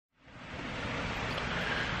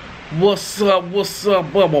What's up,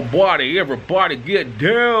 bubble body? Everybody get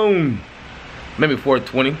down. Maybe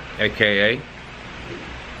 420, aka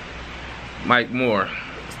Mike Moore.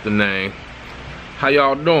 That's the name. How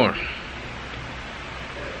y'all doing?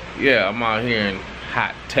 Yeah, I'm out here in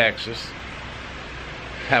hot Texas,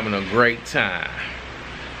 having a great time.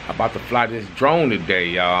 I'm about to fly this drone today,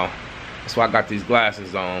 y'all. That's why I got these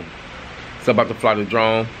glasses on. So I'm about to fly the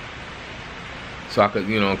drone, so I could,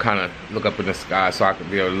 you know, kind of look up in the sky, so I could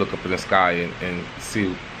be able to look up in the sky and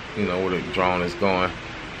see, you know, where the drone is going,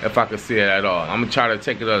 if I could see it at all. I'm gonna try to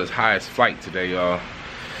take it at its highest flight today, y'all.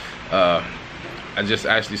 I just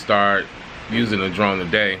actually started using the drone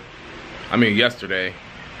today. I mean yesterday,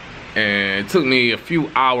 and it took me a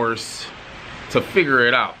few hours to figure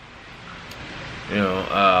it out. You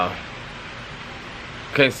know,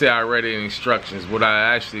 can't say I read any instructions. What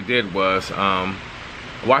I actually did was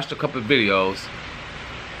watched a couple of videos,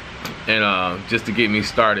 and just to get me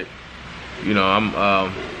started. You know,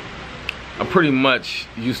 I'm pretty much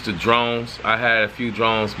used to drones. I had a few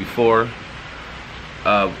drones before.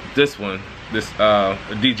 This one, this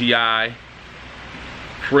DJI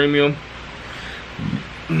Premium.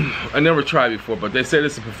 I never tried before, but they said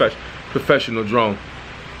it's a professional drone.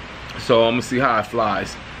 So I'm gonna see how it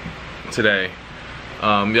flies today.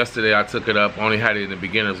 Yesterday I took it up, only had it in the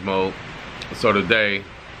beginner's mode. So today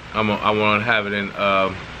I want to have it in,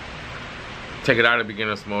 take it out of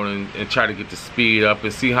beginner's mode and try to get the speed up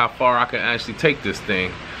and see how far I can actually take this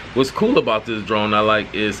thing. What's cool about this drone I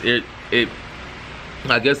like is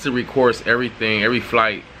I guess it records everything, every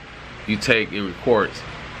flight you take, it recorded,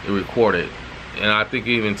 and I think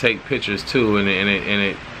it even take pictures too, and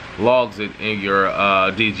it logs it in your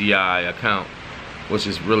DJI account, which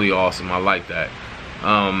is really awesome. I like that.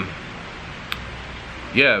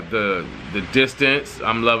 Yeah, the distance,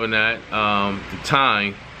 I'm loving that. The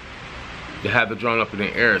time to have the drone up in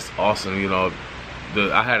the air is awesome. You know,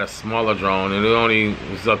 I had a smaller drone and it only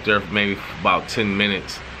was up there for maybe about 10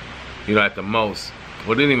 minutes, you know, at the most.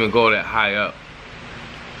 Well, it didn't even go that high up.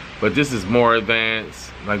 But this is more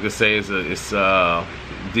advanced. Like I say, it's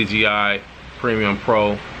DJI Premium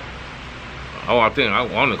Pro. Oh, I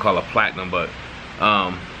want to call it Platinum, but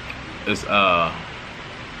it's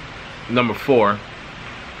number 4.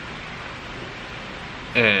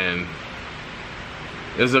 And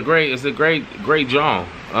it's a great drone.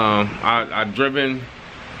 I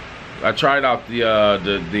tried out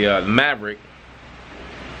the Maverick,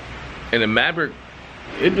 and the Maverick,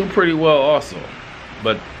 it do pretty well also.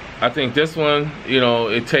 But I think this one, you know,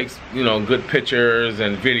 it takes, you know, good pictures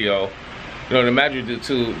and video. You know, the Maverick do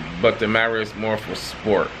too, but the Maverick is more for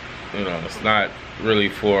sport. You know, it's not really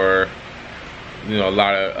for, you know, a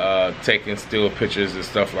lot of taking still pictures and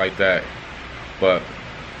stuff like that. But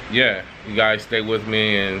yeah, you guys stay with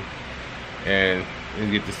me and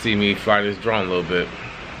you get to see me fly this drone a little bit.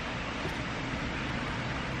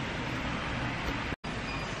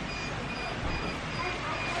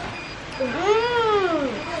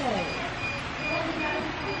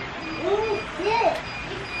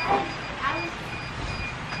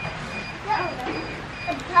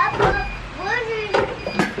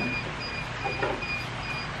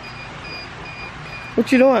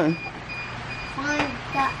 What you doing?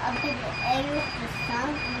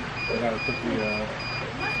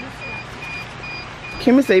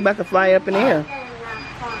 Kimmy said you about to fly up in the air.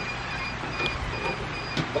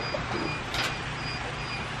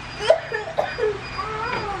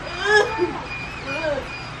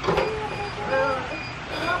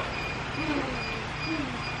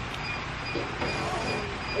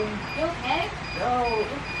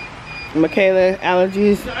 Michaela,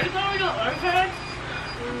 allergies.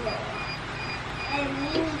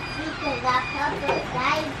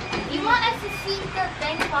 You want us to see the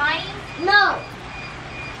thing flying? No.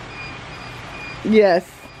 Yes.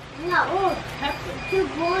 No. Too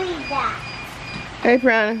boring that. Hey,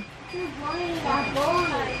 Prana. Too boring that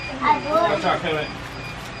boring.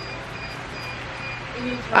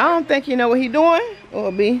 I don't think you know what he doing,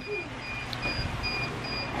 or B.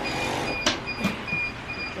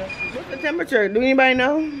 What's the temperature? Do anybody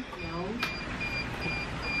know?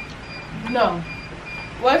 No.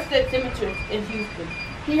 What's the temperature in Houston?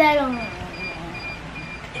 I don't know.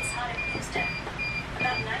 It's hot in Houston.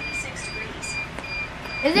 About 96 degrees.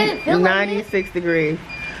 Is it Philly? 96 degrees.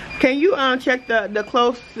 Can you check the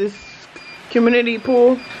closest community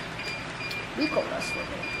pool? We go wrestle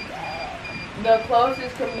today. The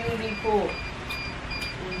closest community pool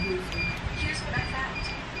in Houston. Here's what I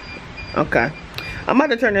found. Okay. I'm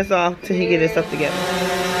about to turn this off till he get his stuff together.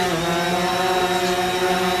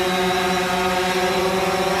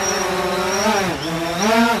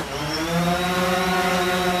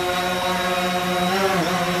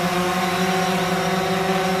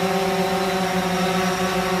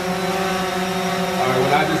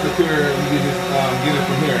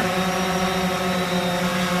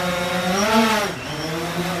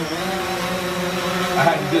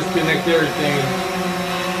 disconnect everything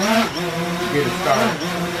and get it started.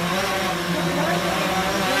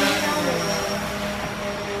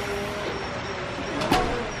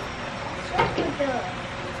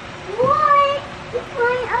 What? You're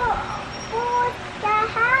going out for the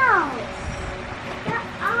house. You're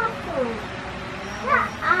awful. You're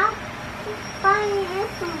awful. Flying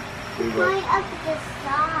going up the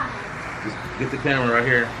side. Just get the camera right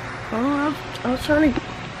here. Oh, I was trying to.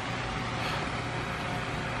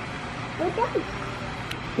 We're done.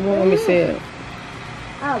 You won't let me see it.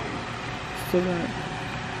 Oh. It's too bad.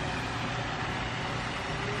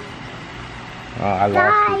 Oh, I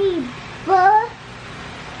lost it. Bye.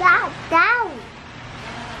 That down.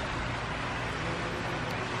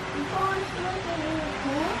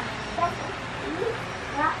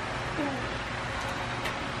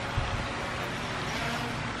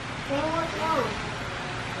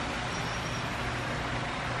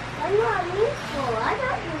 I'm not useful. I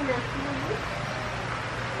don't do nothing.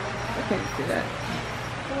 I can't see that.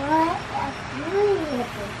 What? That's really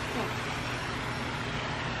different.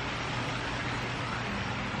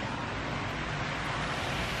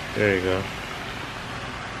 There you go.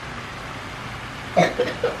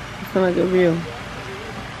 It's not a good view.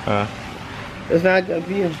 Huh? It's not a good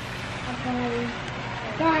view. Okay.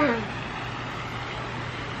 Down.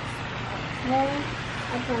 Then,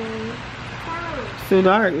 okay. Down. It's too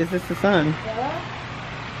dark. It's just the sun. Down.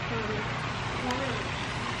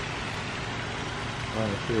 Oh,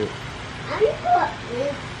 shit. I'm gonna put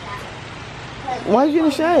this down. Why you in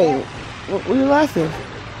the shade? What are your glasses?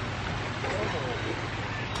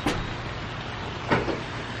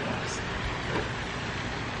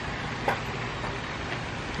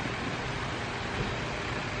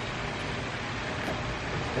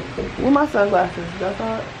 Where my sunglasses? That's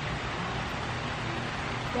all.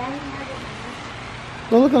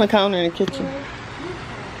 Go look on the counter in the kitchen.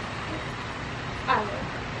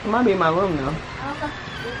 It might be in my room now.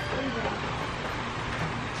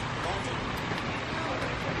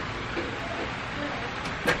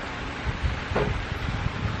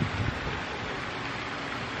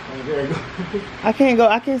 There you go. I can't go.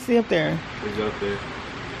 I can't see up there. It's up there.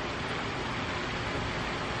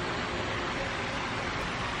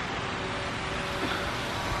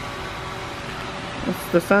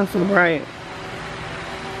 The sun's so bright.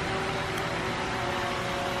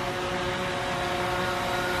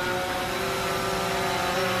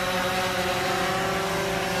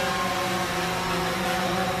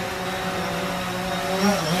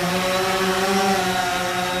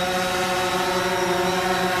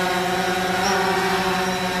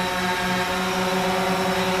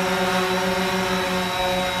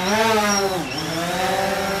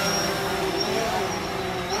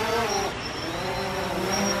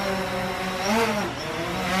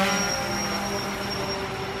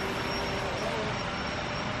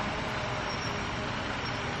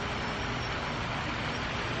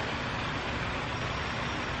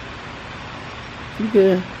 You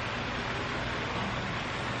good?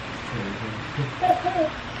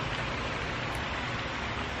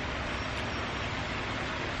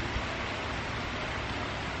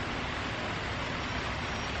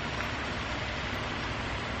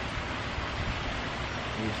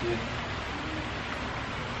 You see?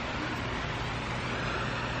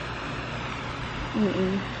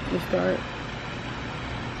 It's dark.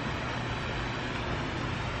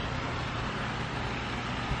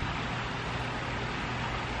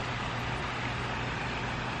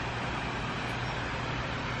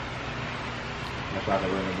 I thought I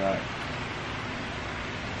ran it back.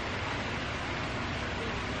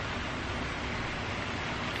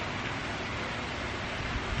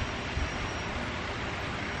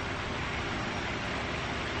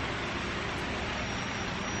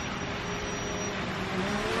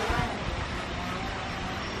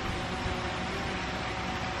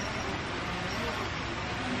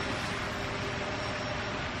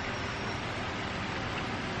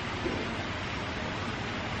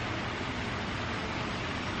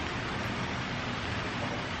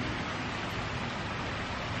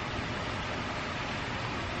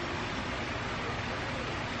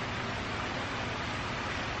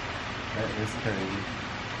 That is crazy.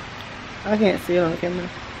 I can't see it on camera.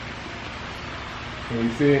 Can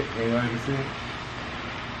you see it? Anybody can see it?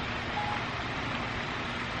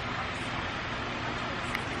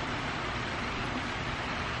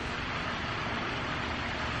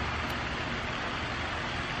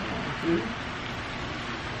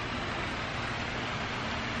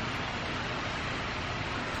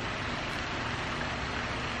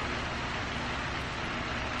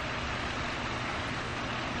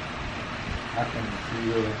 I can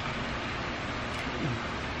see it.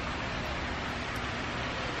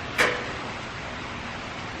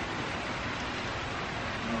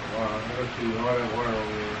 Let's see, all that water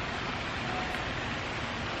over there.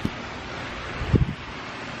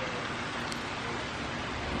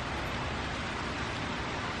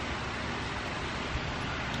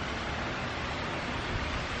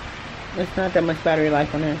 It's not that much battery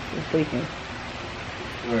life on this. It's leaking.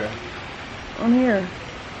 Where? On here.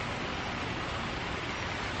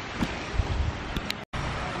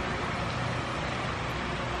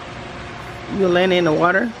 You landing in the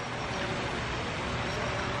water?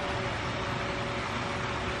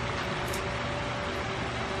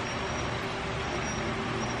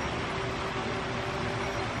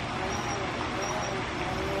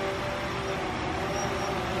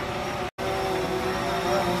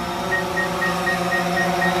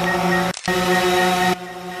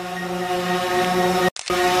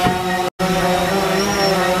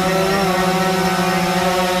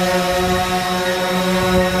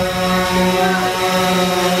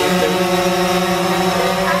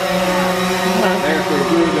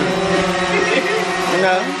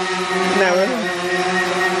 No, not really.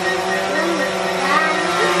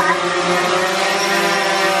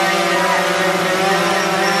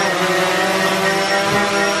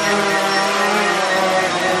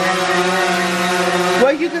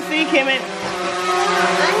 What you can see, Kimmy?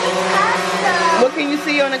 What can you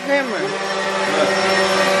see on the camera?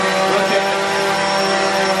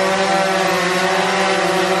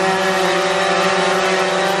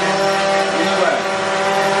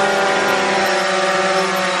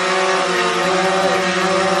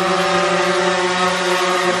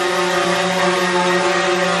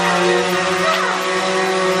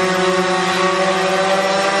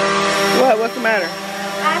 What's the matter?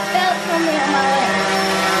 I felt something on my leg.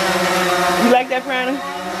 You like that, Franny?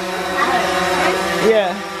 Yeah.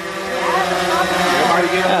 Everybody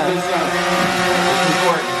get up to the sun. It's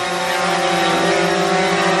important.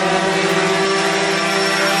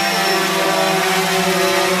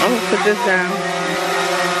 I'm gonna put this down.